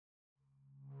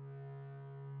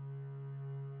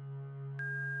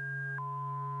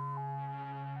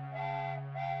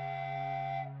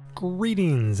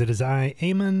Greetings, it is I,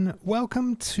 Eamon.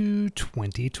 Welcome to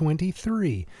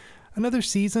 2023. Another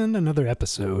season, another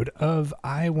episode of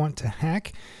I Want to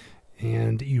Hack.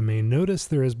 And you may notice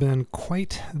there has been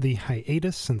quite the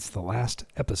hiatus since the last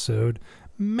episode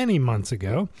many months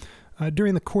ago.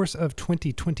 During the course of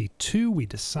 2022, we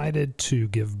decided to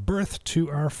give birth to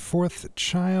our fourth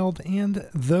child, and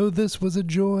though this was a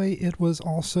joy, it was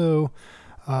also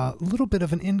a little bit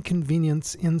of an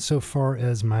inconvenience insofar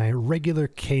as my regular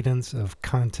cadence of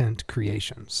content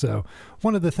creation. So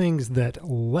one of the things that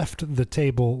left the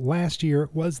table last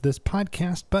year was this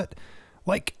podcast, but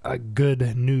like a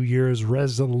good New Year's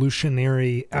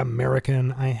resolutionary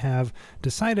American, I have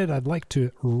decided I'd like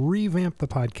to revamp the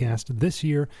podcast this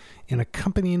year in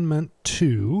accompaniment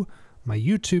to my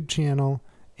YouTube channel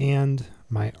and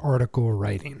my article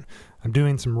writing. I'm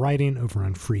doing some writing over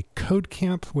on Free Code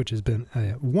Camp, which has been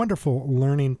a wonderful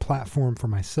learning platform for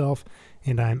myself,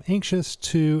 and I'm anxious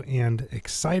to and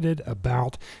excited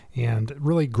about and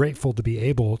really grateful to be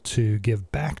able to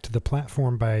give back to the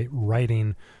platform by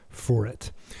writing for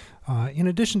it. In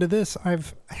addition to this,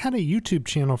 I've had a YouTube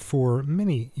channel for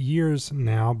many years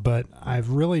now, but I've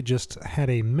really just had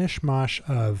a mishmash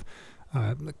of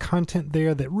content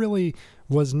there that really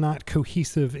was not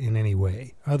cohesive in any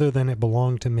way, other than it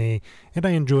belonged to me and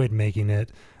I enjoyed making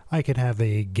it. I could have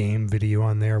a game video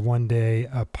on there one day,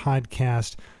 a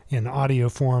podcast in audio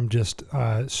form just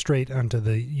straight onto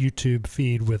the YouTube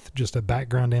feed with just a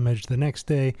background image the next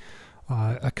day,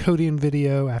 a coding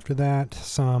video after that,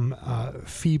 some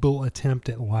feeble attempt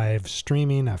at live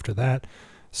streaming after that,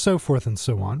 so forth and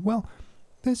so on. Well,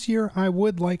 this year I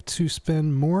would like to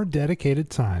spend more dedicated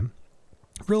time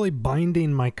really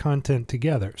binding my content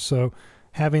together. So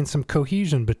having some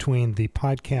cohesion between the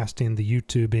podcasting, the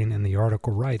YouTubing, and the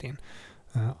article writing.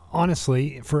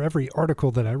 Honestly, for every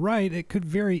article that I write, it could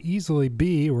very easily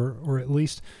be, or at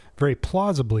least very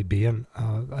plausibly be, a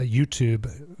YouTube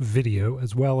video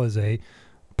as well as a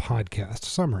podcast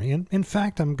summary. And in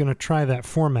fact, I'm going to try that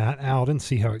format out and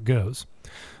see how it goes.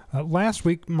 Last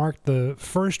week marked the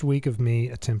first week of me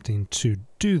attempting to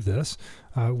do this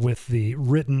with the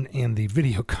written and the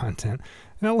video content.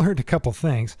 And I learned a couple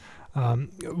things.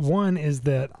 One is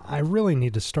that I really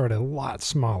need to start a lot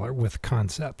smaller with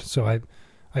concept. So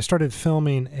I started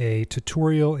filming a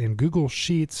tutorial in Google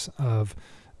Sheets of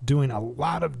doing a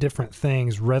lot of different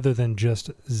things rather than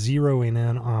just zeroing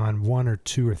in on one or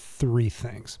two or three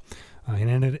things.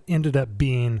 And it ended up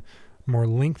being more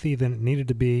lengthy than it needed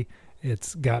to be.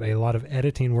 It's got a lot of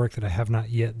editing work that I have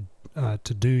not yet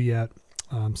to do yet.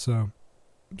 Already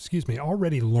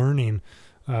learning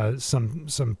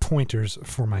some pointers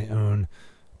for my own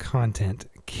content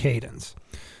cadence.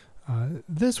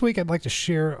 This week, I'd like to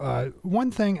share one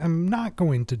thing I'm not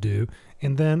going to do,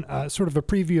 and then sort of a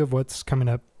preview of what's coming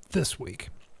up this week.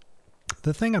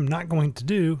 The thing I'm not going to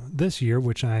do this year,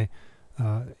 which I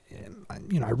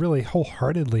really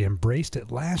wholeheartedly embraced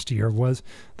it last year, was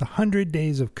the 100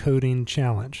 Days of Coding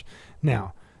Challenge.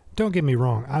 Now, don't get me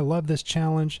wrong. I love this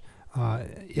challenge.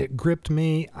 It gripped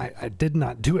me. I did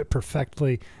not do it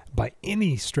perfectly by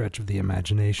any stretch of the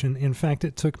imagination. In fact,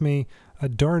 it took me a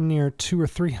darn near 200 or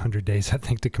 300 days, I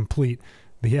think, to complete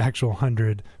the actual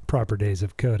 100 proper days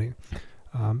of coding.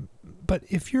 But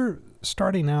if you're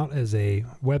starting out as a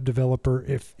web developer,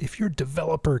 if you're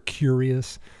developer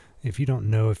curious, if you don't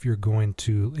know if you're going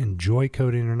to enjoy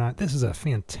coding or not, this is a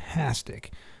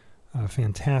fantastic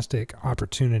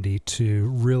opportunity to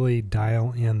really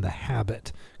dial in the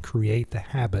habit, create the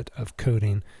habit of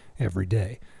coding every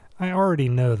day. I already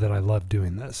know that I love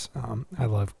doing this. I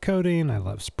love coding. I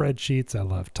love spreadsheets. I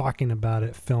love talking about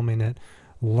it, filming it,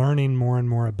 learning more and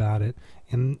more about it.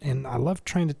 And I love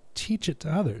trying to teach it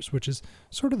to others, which is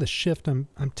sort of the shift I'm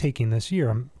taking this year.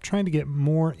 I'm trying to get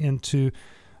more into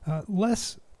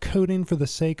less coding for the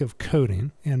sake of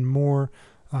coding and more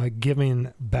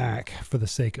giving back for the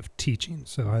sake of teaching.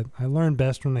 So I learn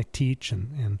best when I teach,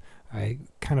 and I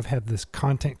kind of have this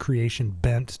content creation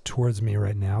bent towards me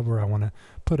right now where I want to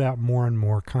put out more and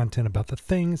more content about the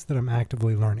things that I'm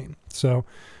actively learning. So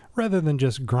rather than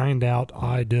just grind out,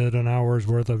 I did an hour's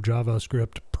worth of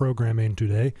JavaScript programming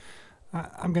today,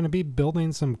 I'm going to be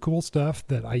building some cool stuff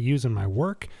that I use in my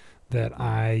work, that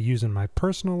I use in my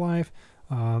personal life.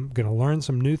 I'm going to learn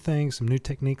some new things, some new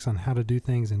techniques on how to do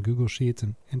things in Google Sheets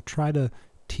and try to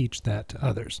teach that to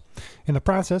others. In the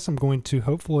process, I'm going to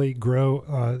hopefully grow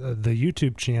the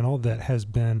YouTube channel that has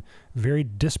been very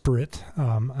disparate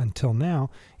until now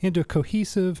into a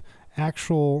cohesive,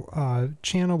 actual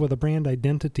channel with a brand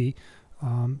identity.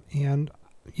 And,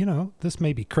 this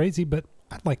may be crazy, but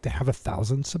I'd like to have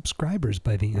 1,000 subscribers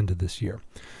by the end of this year.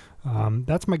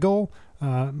 That's my goal.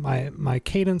 My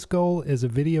cadence goal is a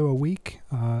video a week.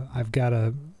 I've got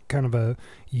a kind of a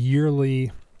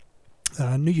yearly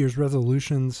New Year's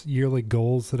resolutions, yearly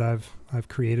goals that I've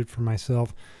created for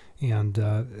myself, and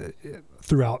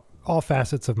throughout all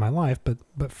facets of my life.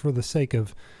 But for the sake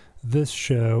of this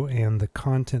show and the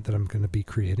content that I'm going to be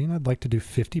creating, I'd like to do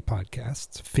 50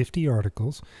 podcasts, 50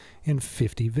 articles, and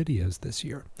 50 videos this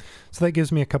year. So that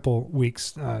gives me a couple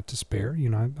weeks to spare.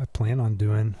 I plan on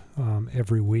doing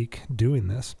every week doing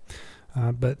this.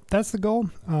 But that's the goal.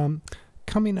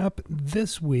 Coming up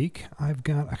this week, I've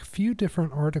got a few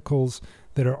different articles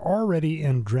that are already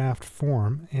in draft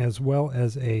form, as well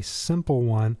as a simple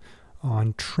one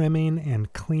on trimming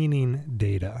and cleaning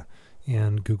data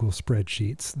in Google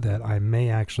Spreadsheets that I may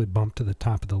actually bump to the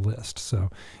top of the list. So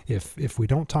if we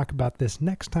don't talk about this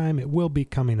next time, it will be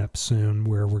coming up soon,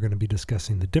 where we're going to be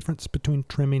discussing the difference between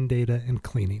trimming data and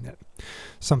cleaning it.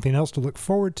 Something else to look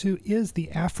forward to is the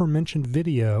aforementioned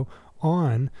video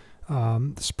on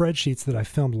the spreadsheets that I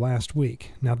filmed last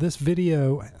week. Now, this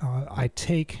video, I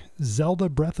take Zelda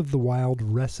Breath of the Wild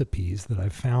recipes that I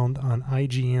found on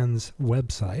IGN's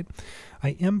website.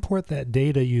 I import that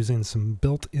data using some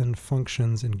built-in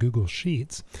functions in Google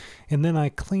Sheets, and then I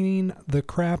clean the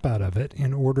crap out of it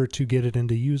in order to get it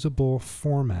into usable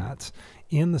formats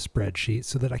in the spreadsheet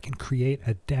so that I can create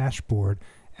a dashboard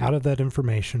out of that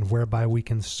information whereby we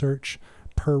can search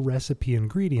per recipe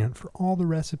ingredient for all the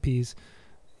recipes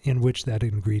in which that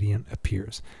ingredient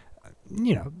appears.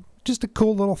 Just a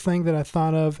cool little thing that I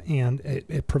thought of, and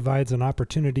it provides an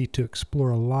opportunity to explore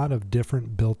a lot of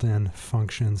different built-in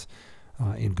functions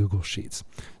in Google Sheets.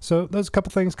 So those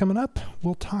couple things coming up.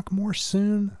 We'll talk more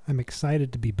soon. I'm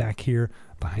excited to be back here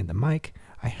behind the mic.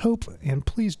 I hope, and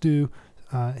please do,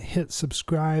 hit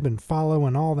subscribe and follow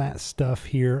and all that stuff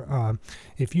here.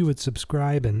 If you would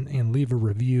subscribe and leave a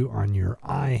review on your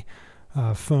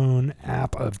phone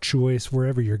app of choice,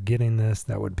 wherever you're getting this,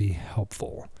 that would be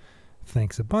helpful.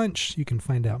 Thanks a bunch. You can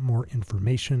find out more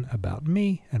information about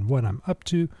me and what I'm up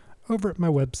to over at my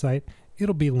website.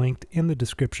 It'll be linked in the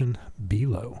description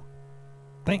below.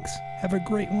 Thanks. Have a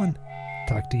great one.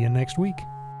 Talk to you next week.